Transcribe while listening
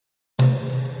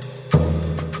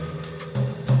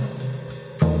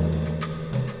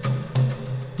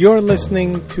You're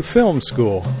listening to Film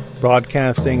School,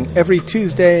 broadcasting every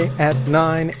Tuesday at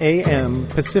 9 a.m.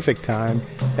 Pacific Time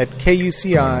at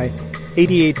KUCI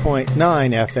 88.9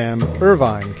 FM,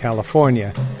 Irvine,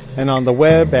 California, and on the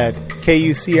web at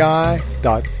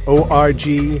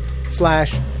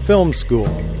kuci.org/film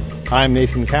school. I'm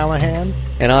Nathan Callahan.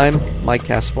 And I'm Mike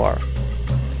Caspar.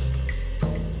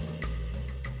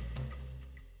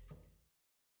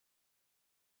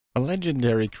 A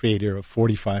legendary creator of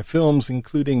 45 films,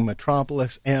 including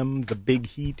Metropolis, M, The Big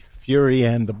Heat, Fury,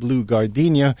 and The Blue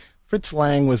Gardenia, Fritz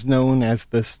Lang was known as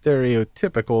the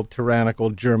stereotypical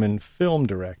tyrannical German film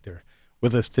director.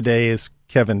 With us today is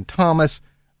Kevin Thomas,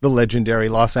 the legendary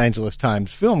Los Angeles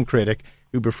Times film critic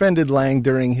who befriended Lang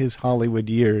during his Hollywood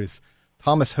years.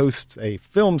 Thomas hosts a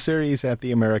film series at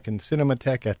the American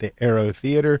Cinematheque at the Aero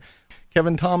Theater.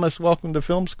 Kevin Thomas, welcome to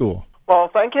Film School. Well,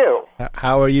 thank you.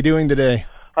 How are you doing today?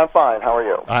 I'm fine. How are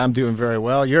you? I'm doing very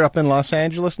well. You're up in Los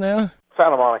Angeles now?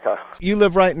 Santa Monica. You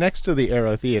live right next to the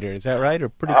Aero Theater, is that right? Or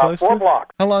pretty close to 4 it?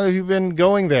 blocks. How long have you been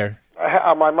going there?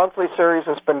 My monthly series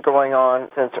has been going on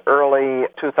since early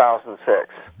 2006.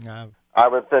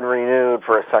 I've been renewed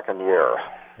for a second year.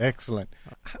 Excellent.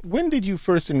 When did you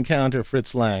first encounter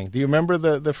Fritz Lang? Do you remember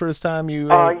the first time you...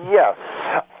 Yes.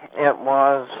 It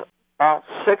was about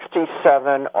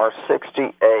 67 or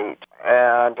 68,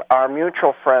 and our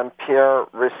mutual friend Pierre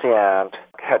Ricciand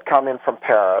had come in from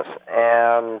Paris,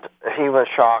 and he was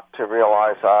shocked to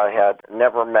realize I had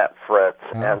never met Fritz,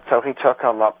 and so he took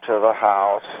him up to the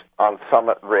house on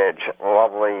Summit Ridge, a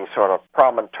lovely sort of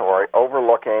promontory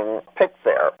overlooking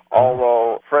Pickfair.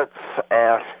 Although Fritz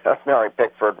and Mary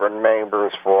Pickford were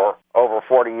neighbors for over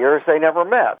 40 years, they never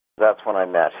met. That's when I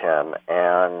met him,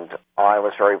 and I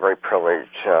was very, very privileged.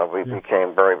 We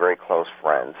became very, very close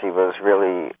friends. He was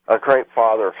really a great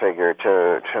father figure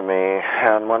to me,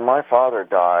 and when my father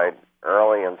died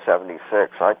early in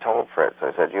 76, I told Fritz,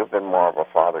 I said, you've been more of a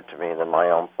father to me than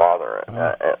my own father.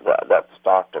 That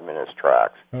stopped him in his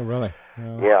tracks. Oh, really?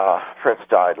 Yeah, Fritz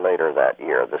died later that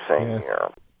year, the same year.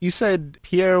 You said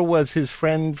Pierre was his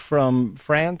friend from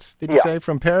France, did you say,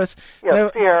 from Paris? Yes, now,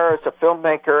 Pierre is a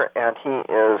filmmaker, and he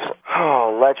is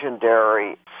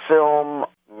legendary film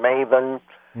maven.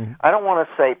 Mm-hmm. I don't want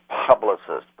to say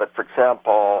publicist, but for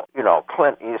example,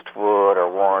 Clint Eastwood or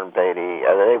Warren Beatty,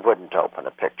 they wouldn't open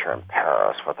a picture in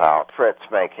Paris without Fritz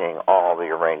making all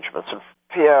the arrangements. And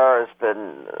Pierre has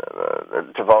been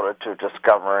devoted to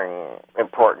discovering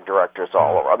important directors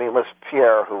all over. I mean, it was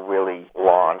Pierre who really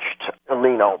launched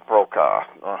Lino Broca,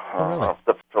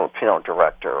 the Filipino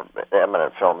director,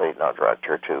 eminent Filipino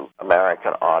director, to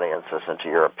American audiences and to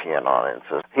European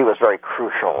audiences. He was very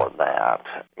crucial in that.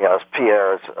 Yes,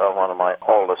 Pierre is one of my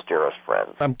oldest, dearest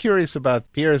friends. I'm curious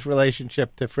about Pierre's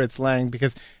relationship to Fritz Lang,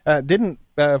 because didn't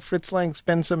Fritz Lang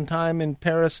spend some time in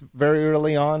Paris very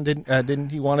early on? Didn't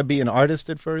he want to be an artist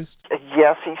at first?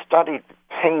 Yes, he studied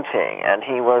painting, and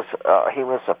he was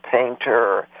a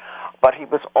painter, but he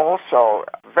was also,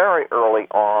 very early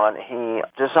on, he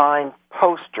designed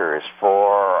posters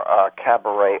for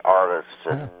cabaret artists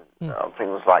and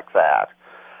things like that.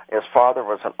 His father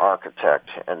was an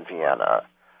architect in Vienna.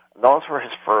 Those were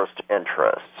his first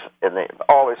interests,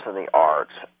 always in the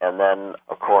arts. And then,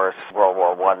 of course, World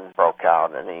War I broke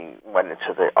out, and he went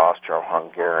into the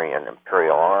Austro-Hungarian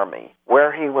Imperial Army,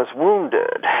 where he was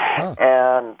wounded,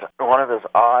 and one of his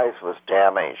eyes was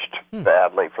damaged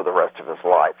badly for the rest of his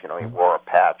life. He wore a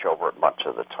patch over it much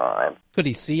of the time. Could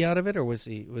he see out of it, or was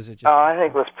it just... I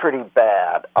think it was pretty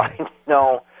bad. He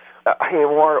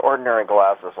wore ordinary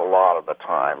glasses a lot of the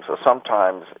time, so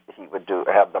sometimes he would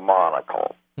have the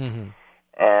monocle. Mm-hmm.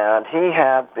 And he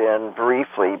had been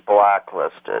briefly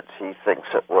blacklisted. He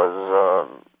thinks it was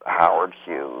Howard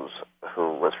Hughes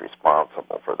who was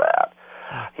responsible for that.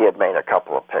 He had made a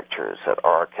couple of pictures at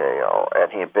RKO,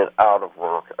 and he had been out of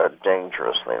work a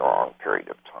dangerously long period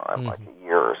of time, like a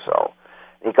year or so.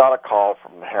 He got a call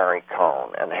from Harry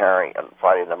Cohn, and Harry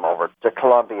invited him over to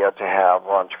Columbia to have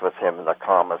lunch with him in the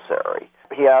commissary.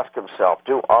 He asked himself,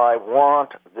 do I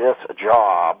want this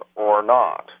job or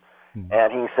not?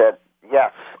 And he said,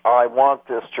 yes, I want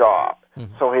this job.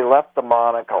 So he left the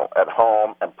monocle at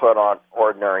home and put on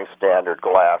ordinary standard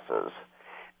glasses.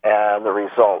 And the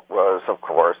result was, of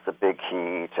course, The Big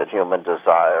Heat and Human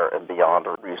Desire and Beyond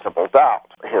a Reasonable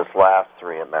Doubt, his last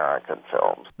 3 American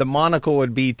films. The monocle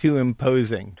would be too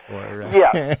imposing for...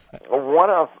 Yeah. One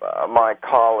of my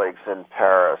colleagues in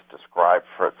Paris described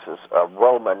Fritz as a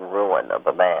Roman ruin of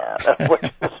a man,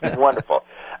 which is wonderful.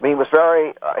 I mean,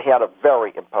 he had a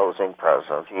very imposing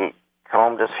presence. He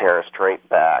combed his hair straight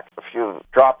back. If you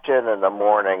dropped in the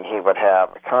morning, he would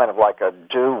have kind of like a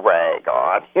do-rag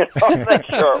on, make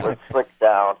sure it was slicked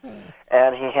down.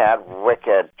 And he had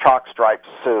wicked chalk-striped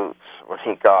suits when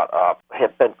he got up. He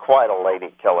had been quite a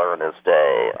lady killer in his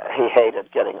day. He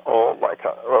hated getting old with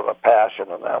a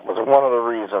passion, and that was one of the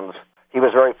reasons he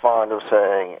was very fond of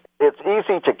saying, it's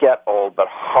easy to get old, but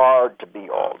hard to be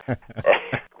old.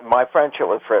 My friendship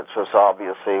with Fritz was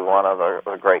obviously one of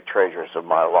the great treasures of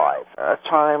my life. As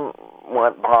time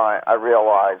went by, I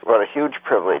realized what a huge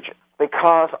privilege,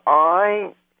 because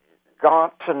I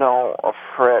got to know a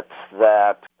Fritz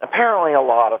that apparently a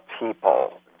lot of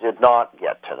people did not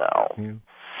get to know. Yeah.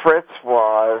 Fritz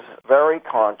was very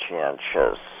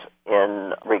conscientious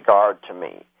in regard to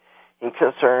me. He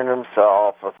concerned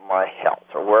himself with my health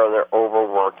or whether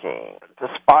overworking.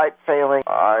 Despite failing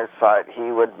eyesight,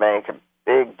 he would make a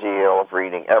big deal of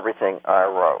reading everything I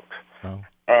wrote. Oh.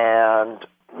 And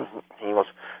he was,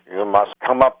 you must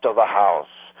come up to the house,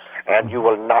 and you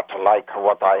will not like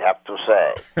what I have to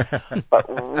say. But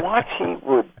what he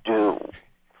would do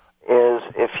is,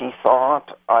 if he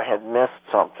thought I had missed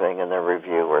something in the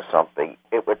review or something,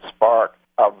 it would spark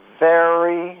a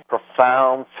very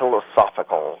profound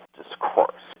philosophical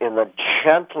discourse in the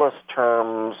gentlest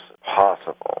terms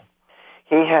possible.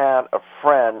 He had a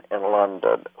friend in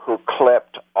London who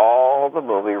clipped all the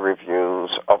movie reviews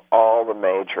of all the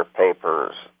major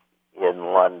papers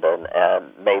in London and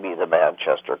maybe the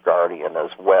Manchester Guardian as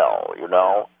well,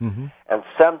 and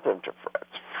sent them to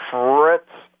Fritz. Fritz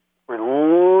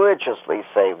religiously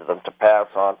saved them to pass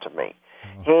on to me.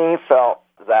 He felt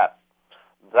that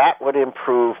would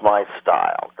improve my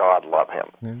style. God love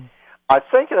him. I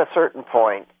think at a certain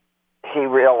point he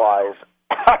realized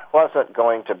I wasn't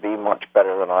going to be much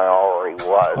better than I already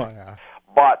was.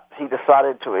 But he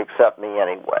decided to accept me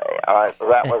anyway. That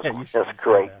was his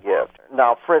great gift.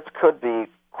 Now, Fritz could be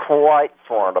quite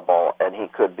formidable, and he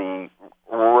could be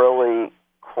really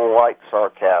quite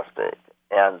sarcastic.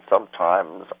 And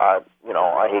sometimes, I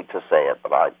hate to say it,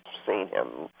 but I've seen him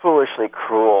foolishly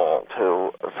cruel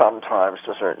sometimes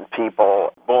to certain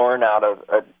people, born out of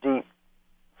a deep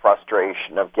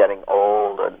frustration of getting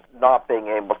old and not being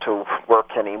able to work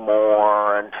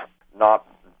anymore and not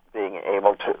being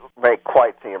able to make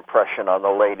quite the impression on the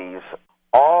ladies,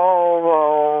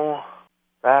 although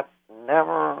that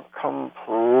never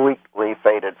completely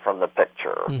faded from the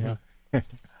picture. Mm-hmm.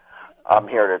 I'm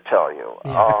here to tell you.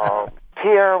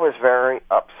 Pierre was very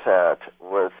upset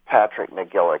with Patrick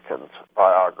McGillicuddy's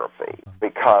biography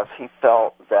because he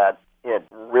felt that it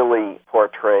really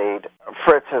portrayed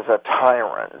Fritz as a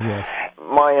tyrant. Yes.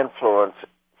 My influence,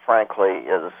 frankly,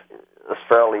 is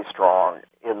fairly strong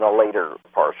in the later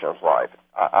portion of life.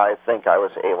 I think I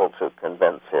was able to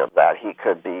convince him that he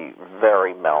could be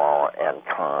very mellow and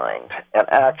kind. And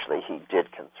actually, he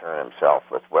did concern himself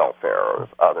with welfare of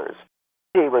others.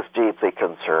 He was deeply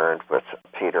concerned with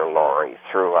Peter Lorre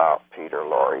throughout Peter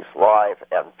Lorre's life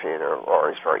and Peter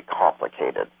Lorre's very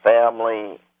complicated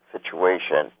family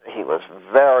situation. He was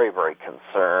very, very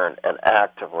concerned and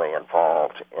actively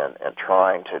involved in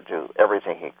trying to do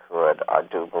everything he could, I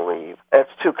do believe. It's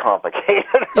too complicated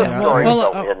a story to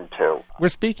go into. We're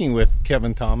speaking with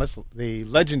Kevin Thomas, the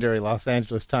legendary Los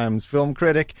Angeles Times film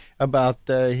critic, about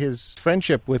his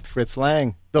friendship with Fritz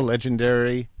Lang, the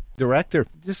legendary director.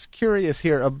 Just curious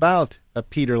here about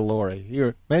Peter Lorre.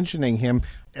 You're mentioning him.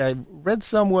 I read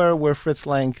somewhere where Fritz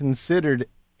Lang considered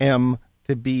M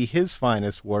to be his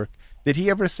finest work. Did he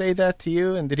ever say that to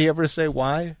you, and did he ever say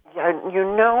why? Yeah,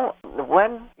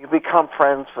 when you become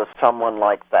friends with someone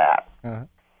like that,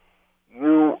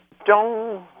 you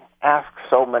don't ask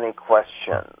so many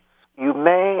questions. You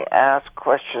may ask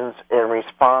questions in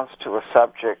response to a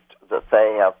subject that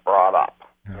they have brought up.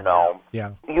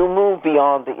 Yeah. You move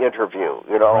beyond the interview,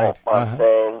 Right.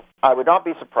 Saying, I would not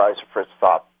be surprised if Fritz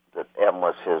thought that M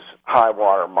was his high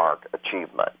watermark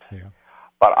achievement. Yeah.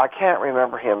 But I can't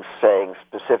remember him saying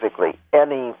specifically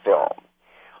any film.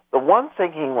 The one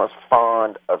thing he was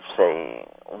fond of saying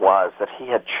was that he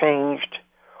had changed,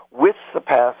 with the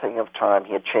passing of time,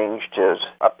 he had changed his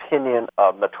opinion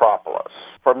of Metropolis.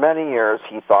 For many years,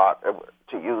 he thought,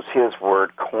 to use his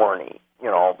word, corny.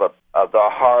 The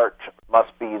heart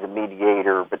must be the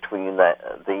mediator between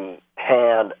the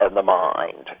hand and the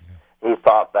mind. He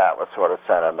thought that was sort of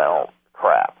sentimental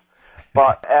crap.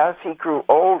 But as he grew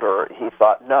older, he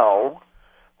thought, no,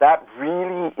 that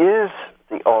really is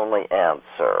the only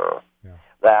answer. Yeah.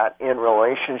 That in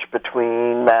relations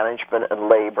between management and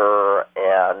labor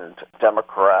and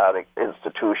democratic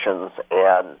institutions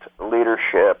and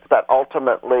leadership, that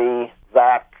ultimately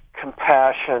that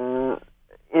compassion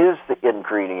is the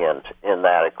ingredient in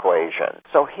that equation.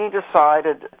 So he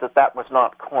decided that was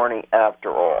not corny after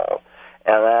all,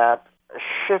 and that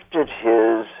shifted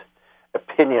his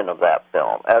opinion of that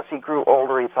film. As he grew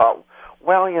older, he thought,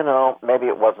 well, maybe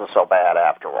it wasn't so bad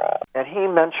after all. And he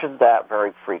mentioned that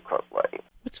very frequently.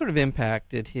 What sort of impact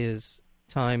did his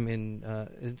time in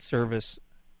service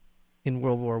in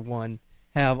World War I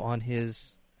have on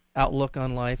his outlook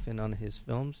on life and on his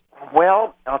films?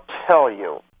 Well, I'll tell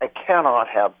you, it cannot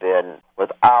have been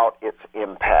without its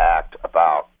impact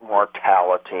about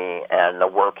mortality and the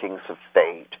workings of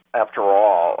fate. After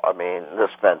all, this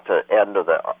meant the end of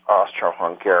the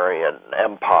Austro-Hungarian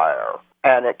Empire,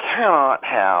 and it cannot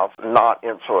have not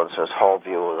influenced his whole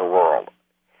view of the world.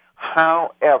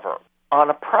 However, on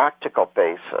a practical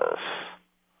basis,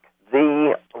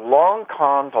 the long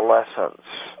convalescence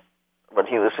when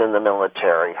he was in the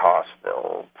military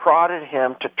hospital prodded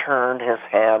him to turn his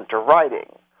hand to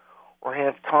writing, where he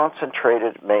had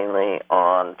concentrated mainly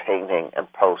on painting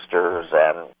and posters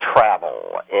and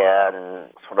travel and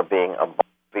sort of being a bon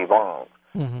vivant.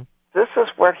 Mm-hmm. This is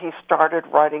where he started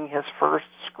writing his first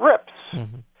scripts.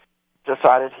 Mm-hmm.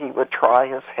 Decided he would try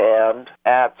his hand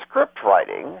at script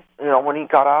writing. When he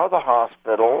got out of the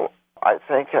hospital, I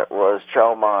think it was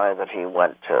Joe Mai that he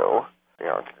went to,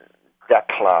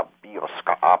 Decla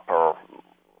Bioskop,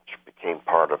 which became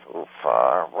part of UFA,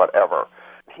 or whatever.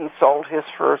 He sold his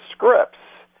first scripts,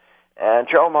 and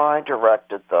Joe Mai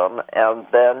directed them, and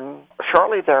then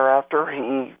shortly thereafter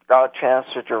he got a chance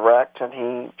to direct, and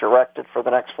he directed for the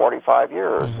next 45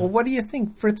 years. Well, what do you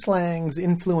think Fritz Lang's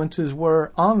influences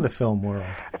were on the film world?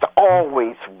 It's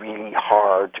always really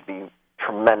hard to be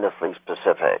tremendously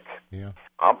specific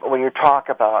when you talk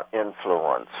about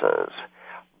influences,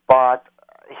 but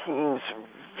he's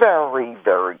very,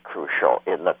 very crucial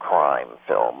in the crime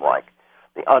film, like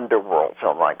the underworld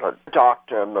film, like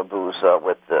Dr. Mabuse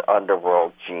with the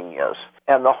underworld genius,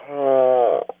 and the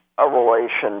whole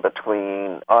relation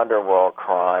between underworld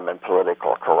crime and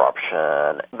political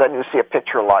corruption. Then you see a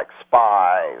picture like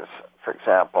Spies, for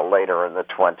example, later in the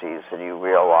 20s, and you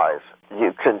realize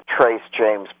you can trace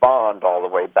James Bond all the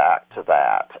way back to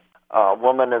that.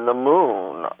 Woman in the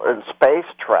Moon, in space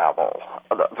travel,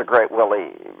 the great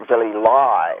Willy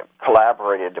Lai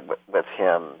collaborated with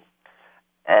him,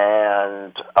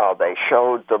 and they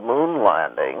showed the moon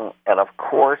landing, and of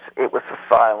course it was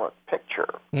a silent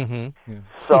picture. Mm-hmm. Yeah.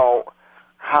 So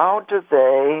how do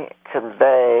they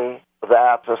convey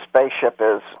that the spaceship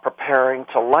is preparing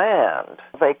to land?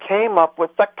 They came up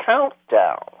with the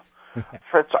countdown.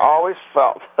 Fritz always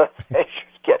felt that they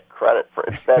should get credit for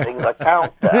inventing the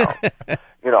countdown.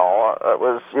 It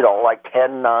was, like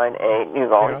 10, 9, 8,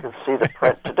 you can see the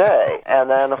print today. And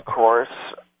then, of course,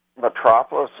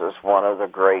 Metropolis is one of the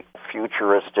great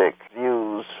futuristic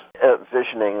views,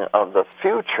 visioning of the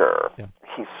future. Yeah.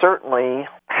 He certainly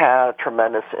had a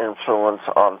tremendous influence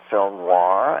on film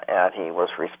noir, and he was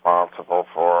responsible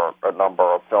for a number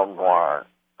of film noir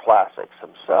classics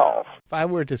himself. If I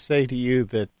were to say to you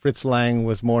that Fritz Lang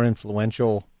was more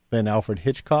influential than Alfred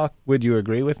Hitchcock, would you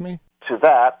agree with me? To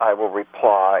that, I will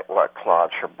reply what Claude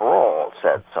Chabrol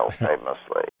said so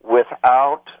famously.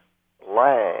 Without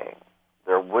Lang,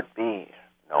 there would be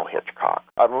no Hitchcock.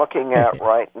 I'm looking at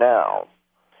right now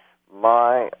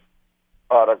my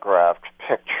autographed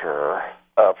picture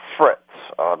of Fritz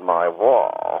on my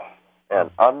wall, and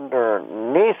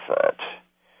underneath it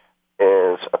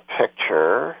is a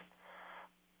picture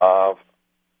of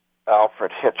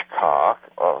Alfred Hitchcock,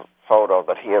 a photo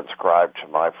that he inscribed to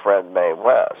my friend Mae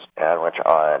West, and which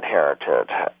I inherited.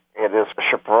 It is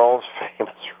Chabrol's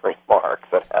famous remark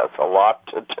that has a lot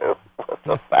to do with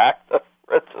the fact that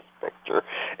Fritz's picture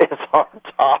is on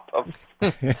top of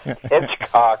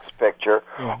Hitchcock's picture,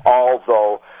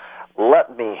 although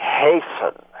let me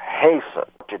hasten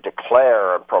to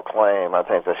declare and proclaim, I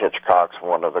think that Hitchcock's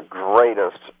one of the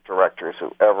greatest directors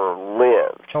who ever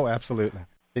lived. Oh, absolutely.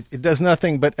 It does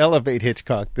nothing but elevate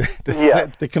Hitchcock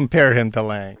to compare him to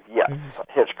Lang. Yes.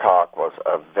 Hitchcock was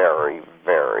a very,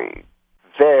 very,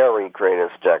 very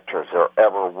greatest director there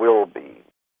ever will be.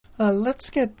 Let's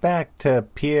get back to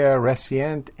Pierre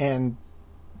Resient and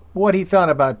what he thought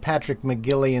about Patrick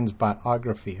McGillian's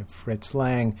biography of Fritz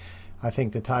Lang. I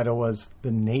think the title was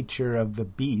The Nature of the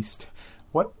Beast.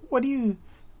 What do you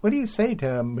say to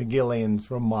McGillian's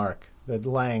remark that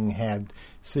Lang had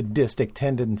sadistic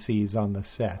tendencies on the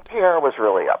set? Pierre was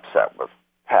really upset with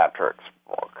Patrick's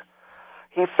book.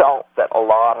 He felt that a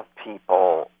lot of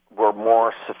people were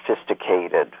more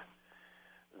sophisticated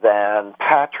than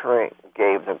Patrick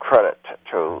gave them credit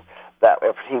to, that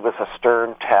if he was a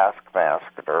stern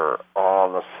taskmaster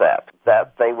on the set,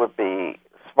 that they would be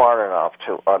smart enough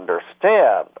to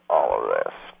understand all of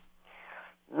this.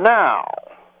 Now,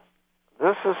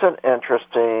 this is an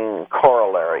interesting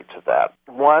corollary to that.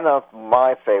 One one of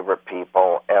my favorite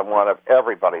people and one of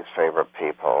everybody's favorite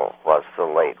people was the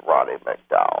late Roddy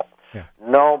McDowall. Yeah.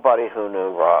 Nobody who knew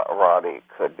Roddy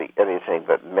could be anything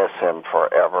but miss him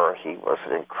forever. He was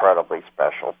an incredibly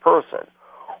special person.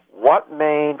 What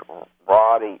made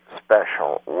Roddy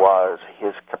special was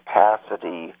his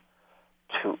capacity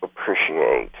to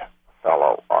appreciate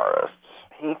fellow artists.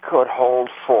 He could hold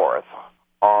forth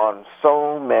on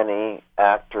so many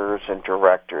actors and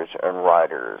directors and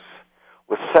writers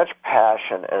with such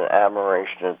passion and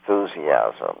admiration and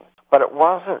enthusiasm. But it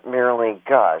wasn't merely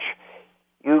gush.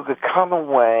 You could come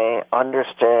away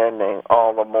understanding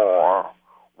all the more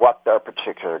what their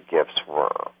particular gifts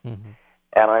were. Mm-hmm.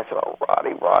 And I said, oh,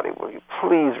 Roddy, will you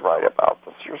please write about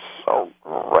this? You're so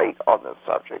great on this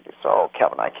subject. He said, oh,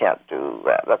 Kevin, I can't do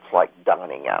that. That's like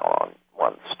dining out on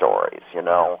one's stories, you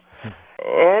know.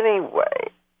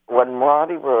 Anyway, when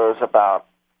Roddy was about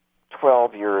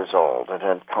 12 years old and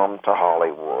had come to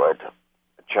Hollywood,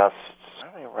 just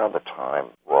around the time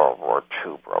World War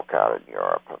II broke out in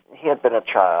Europe, he had been a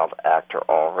child actor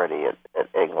already at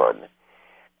England,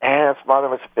 and his mother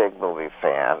was a big movie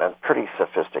fan and pretty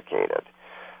sophisticated.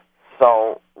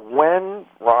 So when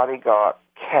Roddy got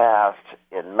cast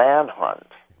in Manhunt,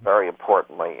 very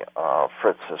importantly,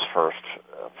 Fritz's first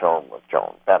film with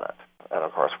Joan Bennett, and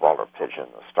of course Walter Pidgeon,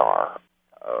 the star,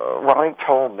 Roddy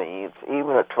told me,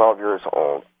 even at 12 years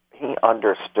old, he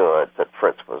understood that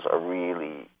Fritz was a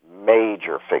really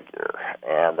major figure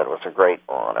and that it was a great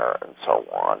honor and so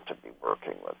on to be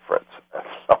working with Fritz and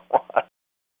so on.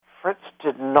 Fritz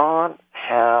did not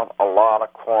have a lot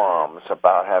of qualms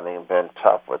about having been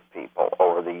tough with people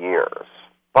over the years,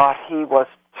 but he was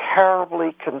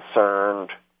terribly concerned.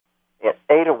 It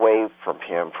ate away from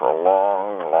him for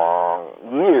long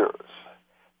years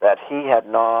that he had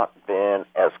not been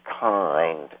as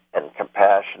kind and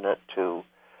compassionate to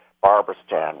Barbara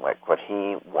Stanwyck when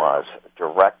he was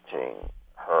directing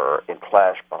her in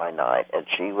Clash by Night, and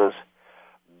she was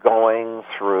going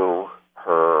through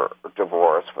her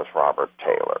divorce with Robert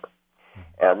Taylor.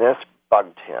 And this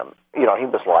bugged him. You know, he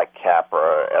was like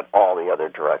Capra and all the other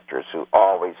directors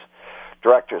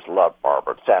directors loved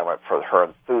Barbara Stanwyck for her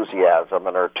enthusiasm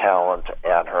and her talent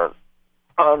and her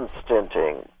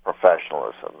unstinting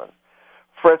professionalism. And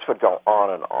Fritz would go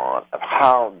on and on of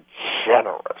how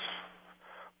generous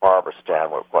Barbara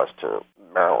Stanwyck was to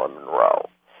Marilyn Monroe,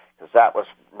 because that was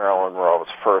Marilyn Monroe's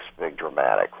first big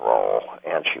dramatic role,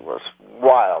 and she was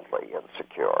wildly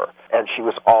insecure. And she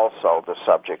was also the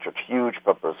subject of huge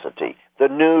publicity. The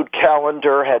nude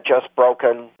calendar had just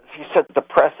broken. She said the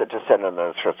press had descended on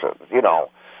this, you know,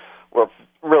 were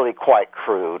really quite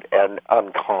crude and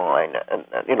unkind, and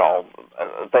you know,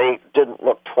 they didn't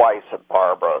look twice at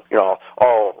Barbara. You know,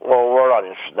 oh, well, we're not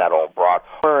interested in that old broad.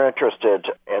 We're interested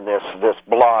in this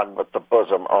blonde with the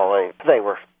bosom. Only they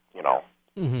were, you know,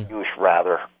 use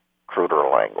rather cruder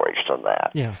language than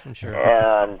that. Yeah, I'm sure.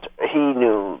 And he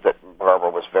knew that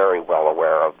Barbara was very well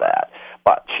aware of that,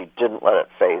 but she didn't let it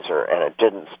faze her, and it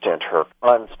didn't stint her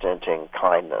unstinting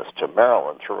kindness to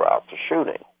Marilyn throughout the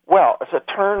shooting. Well, as it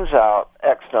turns out,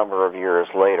 X number of years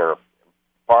later,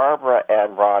 Barbara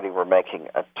and Roddy were making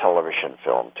a television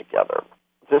film together.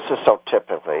 This is so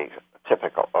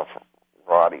typical of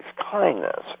Roddy's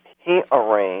kindness. He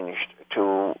arranged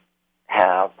to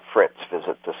have Fritz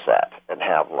visit the set and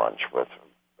have lunch with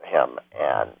him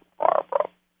and Barbara.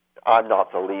 I'm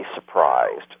not the least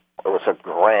surprised. It was a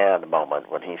grand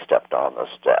moment when he stepped on the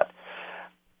set.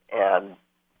 And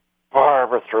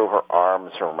Barbara threw her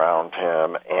arms around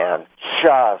him and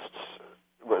just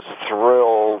was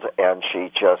thrilled, and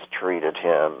she just treated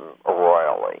him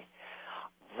royally.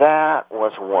 That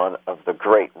was one of the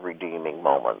great redeeming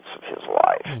moments of his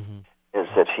life, is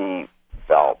that he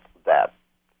felt that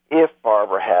if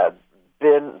Barbara had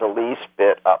been the least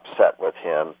bit upset with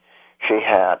him, she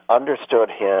had understood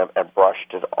him and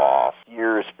brushed it off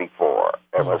years before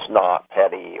and was not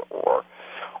petty or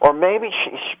maybe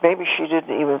she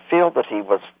didn't even feel that he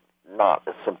was not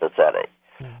as sympathetic.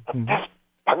 This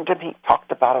bugged him. He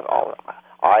talked about it all.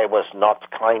 I was not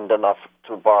kind enough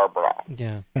to Barbara.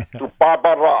 Yeah. To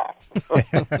Barbara.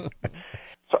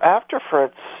 So after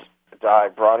Fritz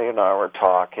died, Roddy and I were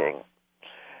talking.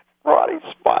 Roddy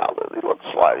smiled and he looked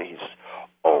slightly. He said,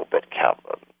 oh, but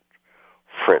Kevin,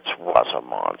 Fritz was a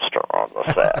monster on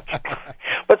the set.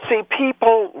 But see,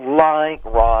 people like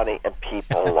Roddy and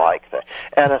people like that,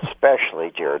 and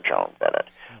especially dear Joan Bennett.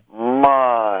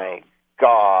 My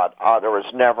God, there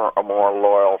was never a more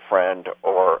loyal friend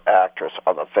or actress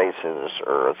on the face of this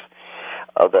earth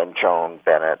than Joan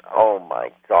Bennett. Oh,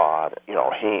 my God. You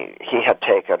know, he had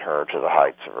taken her to the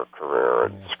heights of her career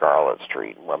in Scarlet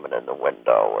Street and Women in the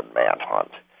Window and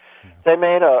Manhunt. They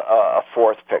made a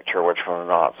fourth picture, which was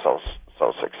not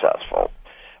so successful.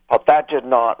 But that did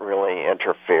not really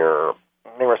interfere.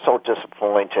 They were so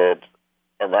disappointed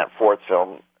in that fourth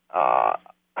film,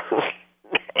 whose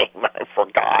name I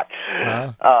forgot.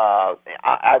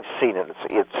 I've seen it.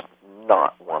 It's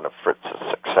not one of Fritz's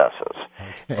successes.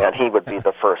 Okay. And he would be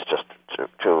the first just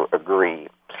to agree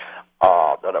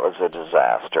that it was a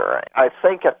disaster. I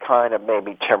think it kind of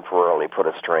maybe temporarily put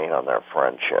a strain on their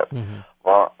friendship. Mm-hmm.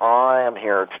 Well, I am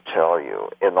here to tell you,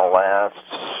 in the last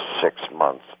 6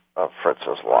 months of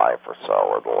Fritz's life or so,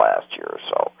 or the last year or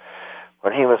so,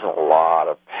 when he was in a lot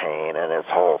of pain and his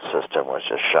whole system was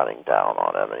just shutting down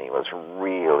on him, and he was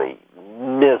really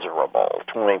miserable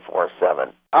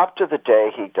 24/7. Up to the day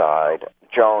he died,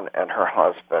 Joan and her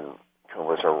husband, who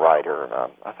was a writer and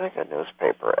I think a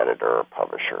newspaper editor or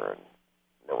publisher in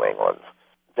New England,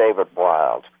 David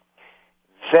Wilde,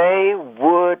 they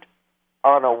would,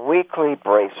 on a weekly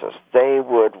basis, they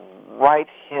would write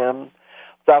him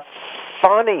the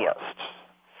funniest,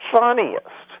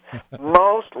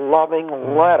 most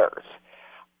loving letters.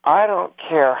 I don't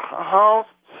care how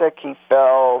sick he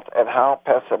felt and how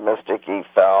pessimistic he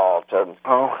felt and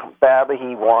how badly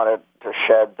he wanted to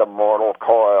shed the mortal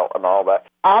coil and all that.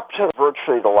 Up to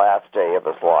virtually the last day of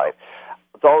his life,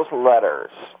 those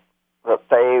letters that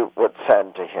they would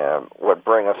send to him would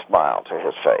bring a smile to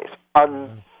his face,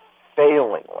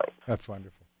 unfailingly. That's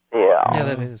wonderful. Yeah. Yeah,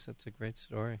 that is. That's a great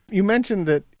story. You mentioned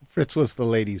that Fritz was the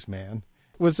ladies' man.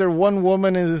 Was there one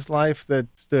woman in his life that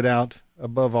stood out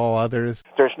above all others?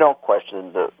 There's no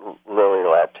question that Lily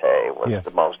Latte was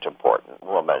the most important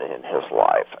woman in his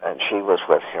life, and she was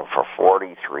with him for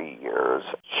 43 years.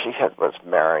 She was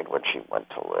married when she went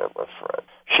to live with Fritz.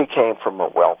 She came from a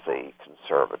wealthy,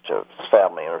 conservative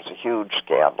family, and there was a huge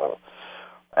scandal.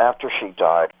 After she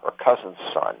died, her cousin's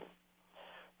son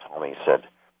told me, he said,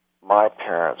 my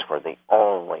parents were the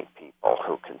only people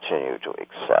who continued to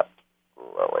accept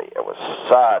Lily. It was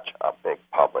such a big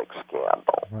public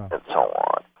scandal and so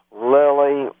on.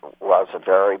 Lily was a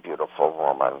very beautiful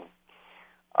woman.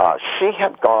 She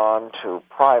had gone to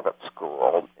private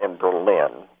school in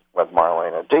Berlin with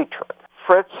Marlene Dietrich.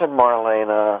 Fritz and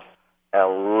Marlene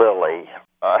and Lily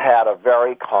had a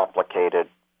very complicated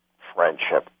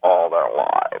friendship all their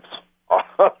lives.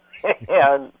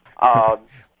 And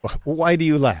why do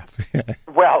you laugh?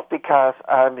 Well, because,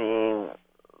 I mean,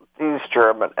 these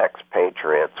German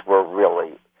expatriates were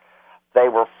really, they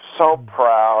were so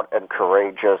proud and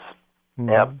courageous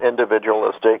and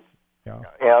individualistic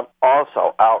and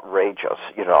also outrageous,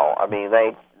 you know. I mean,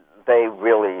 they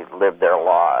really lived their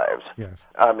lives. Yes.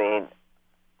 I mean,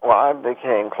 when I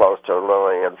became close to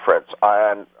Lily and Fritz,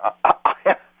 I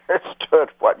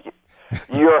understood what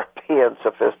European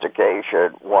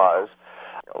sophistication was.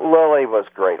 Lily was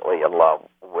greatly in love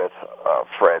with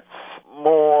Fritz,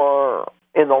 more,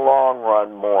 in the long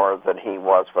run, more than he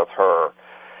was with her.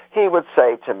 He would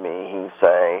say to me, he'd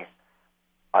say,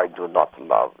 I do not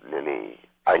love Lily,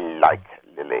 I like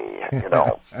Lily, you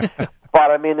know.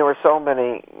 But, I mean, there were so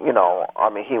many, you know, I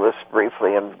mean, he was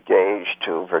briefly engaged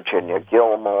to Virginia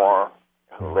Gilmore,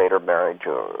 who later married to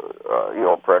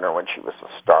Yul Brynner when she was a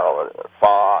starlet at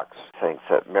Fox. Thinks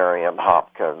that Miriam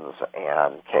Hopkins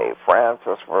and Kay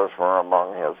Francis were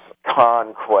among his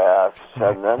conquests.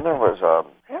 And then there was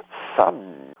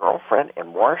some girlfriend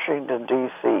in Washington,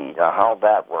 D.C. Now, how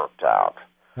that worked out,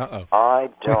 I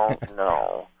don't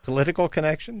know. Political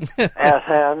connections? And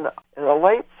then in the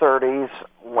late 30s,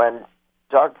 when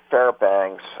Doug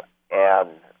Fairbanks and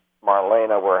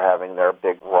Marlene were having their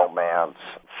big romance,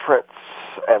 Fritz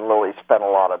and Lily spent a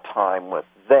lot of time with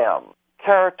them.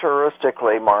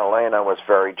 Characteristically, Marlene was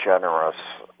very generous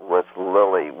with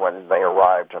Lily when they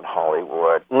arrived in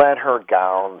Hollywood, lent her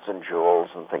gowns and jewels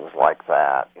and things like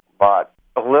that. But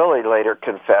Lily later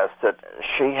confessed that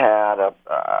she had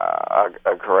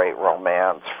a great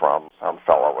romance from some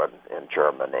fellow in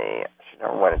Germany. She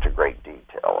never went into great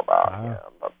detail about him,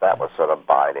 but that was an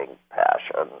abiding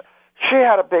passion. She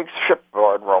had a big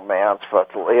shipboard romance with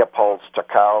Leopold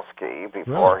Stokowski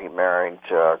before he married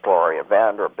Gloria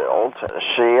Vanderbilt.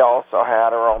 She also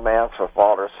had a romance with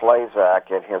Walter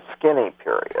Slezak in his skinny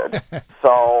period.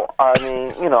 So, I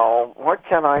mean, you know, what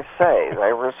can I say?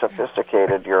 They were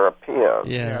sophisticated Europeans.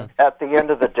 Yeah. At the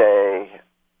end of the day,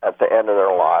 at the end of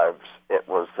their lives, it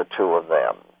was the two of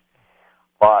them.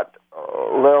 But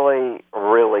Lily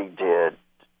really did.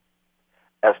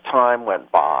 As time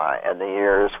went by and the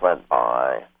years went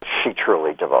by, she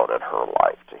truly devoted her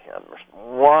life to him.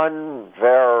 One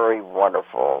very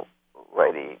wonderful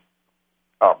lady,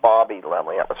 Bobby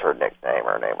Lemley, that was her nickname.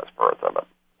 Her name was Bertha, but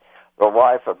the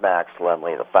wife of Max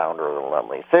Laemmle, the founder of the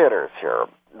Laemmle Theaters here.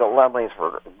 The Laemmles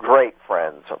were great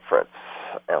friends of Fritz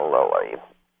and Lily.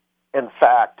 In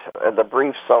fact, in the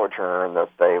brief sojourn that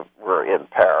they were in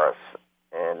Paris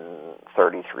in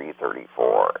 33,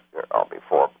 34,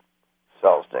 before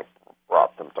Selznick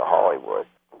brought them to Hollywood,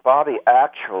 Bobby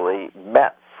actually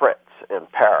met Fritz in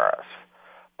Paris,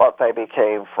 but they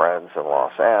became friends in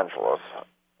Los Angeles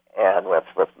and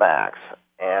with Max.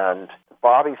 And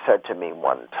Bobby said to me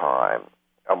one time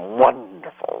a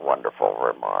wonderful, wonderful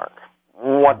remark,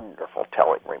 wonderful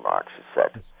telling remark. He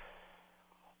said,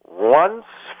 once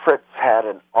Fritz had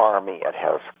an army at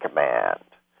his command,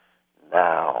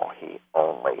 now he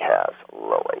only has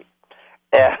Lily.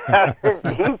 And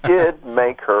he did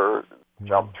make her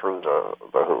jump through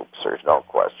the hoops, there's no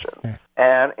question.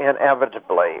 And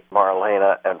inevitably,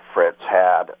 Marlena and Fritz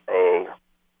had a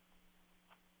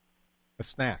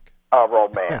snack. A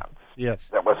romance. Yes.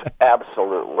 That was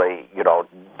absolutely,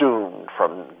 doomed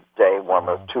from day one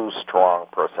with two strong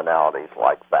personalities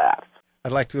like that.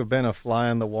 I'd like to have been a fly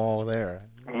on the wall there.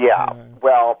 Yeah.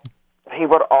 Well, he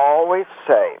would always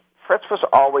say, Fritz was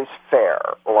always fair,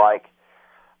 like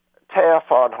Thea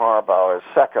von Harbou, his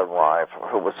second wife,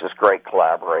 who was this great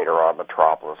collaborator on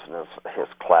Metropolis and his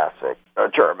classic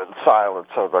German Silence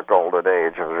of the Golden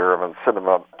Age of German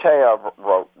cinema. Thea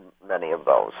wrote many of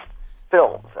those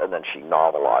films, and then she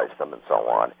novelized them and so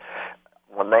on.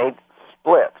 When they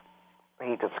split,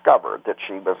 he discovered that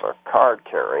she was a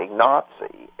card-carrying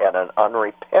Nazi and an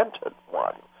unrepentant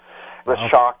one. This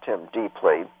shocked him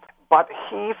deeply, but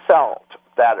he felt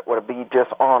that it would be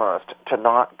dishonest to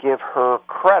not give her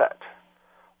credit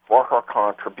for her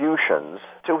contributions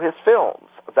to his films,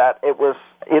 that it was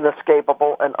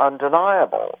inescapable and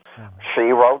undeniable.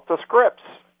 She wrote the scripts,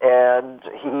 and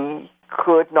he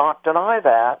could not deny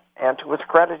that, and to his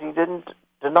credit, he didn't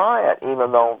deny it,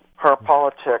 even though her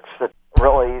politics that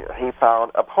really he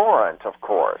found abhorrent, of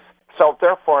course. So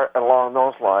therefore, along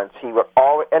those lines, he would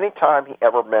always, anytime he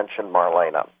ever mentioned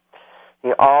Marlena,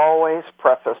 he always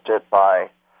prefaced it by,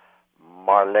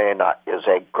 Marlena is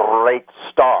a great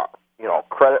star.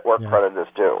 Credit where credit is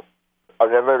due. I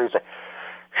would literally say,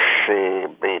 she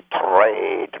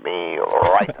betrayed me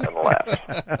right and left.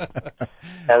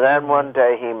 And then one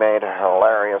day he made a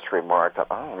hilarious remark that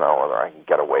I don't know whether I can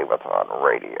get away with on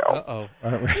radio.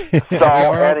 So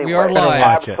we are live.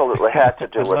 Absolutely had to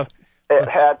do with it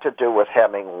had to do with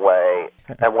Hemingway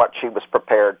and what she was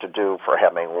prepared to do for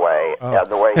Hemingway, and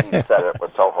the way he said it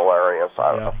was so hilarious.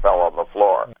 I fell on the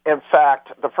floor. In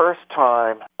fact, the first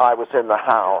time I was in the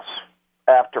house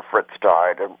after Fritz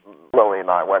died, and Lily and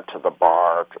I went to the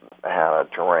bar to have a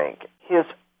drink, his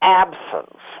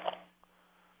absence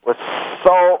was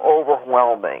so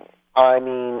overwhelming. I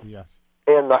mean,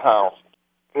 in the house,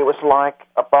 it was like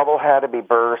a bubble had to be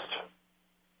burst.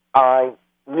 I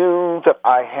knew that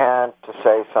I had to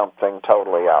say something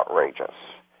totally outrageous.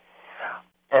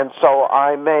 And so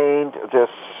I made this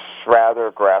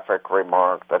rather graphic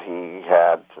remark that he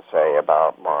had to say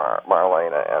about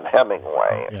Marlena and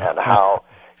Hemingway and how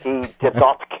he did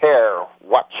not care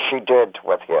what she did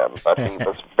with him, but he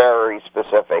was very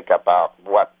specific about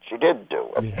what she did do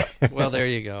with him. Well, there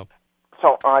you go.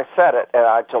 So I said it, and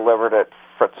I delivered it,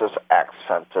 Fritz's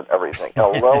accent and everything.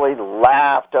 And Lily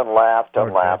laughed and laughed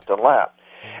and laughed and laughed.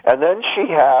 And then she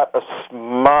had a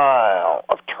smile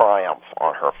of triumph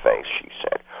on her face. She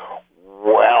said,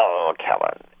 well,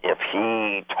 Kevin, if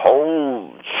he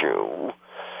told you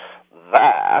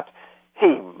that,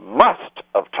 he must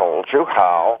have told you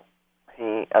how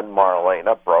he and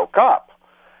Marlena broke up.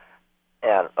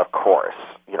 And, of course,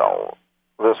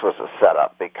 this was a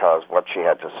setup because what she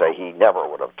had to say, he never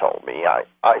would have told me.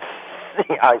 I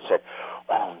said,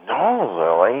 oh, no,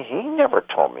 Lily, he never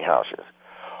told me how she was.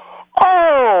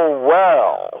 Oh,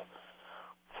 well,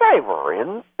 they were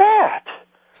in bed.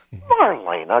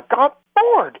 Marlena got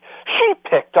bored. She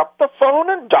picked up the phone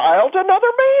and dialed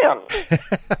another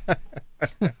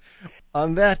man.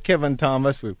 On that, Kevin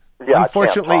Thomas, we've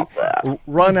unfortunately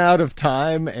run out of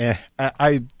time.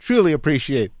 I truly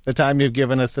appreciate the time you've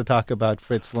given us to talk about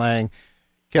Fritz Lang.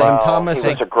 Kevin Thomas. He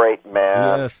was a great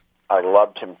man. Yes. I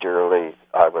loved him dearly.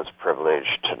 I was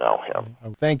privileged to know him.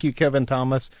 Thank you, Kevin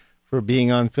Thomas, for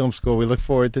being on Film School. We look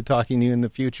forward to talking to you in the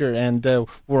future, and we'll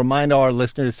remind our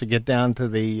listeners to get down to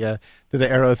the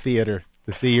Aero Theater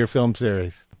to see your film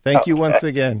series. Thank you once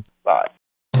again. Bye.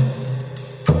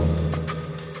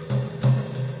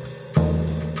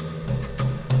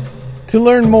 To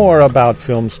learn more about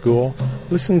Film School,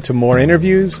 listen to more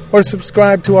interviews, or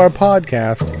subscribe to our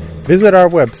podcast, visit our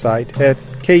website at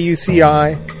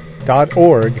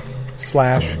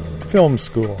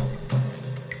kuci.org/filmschool.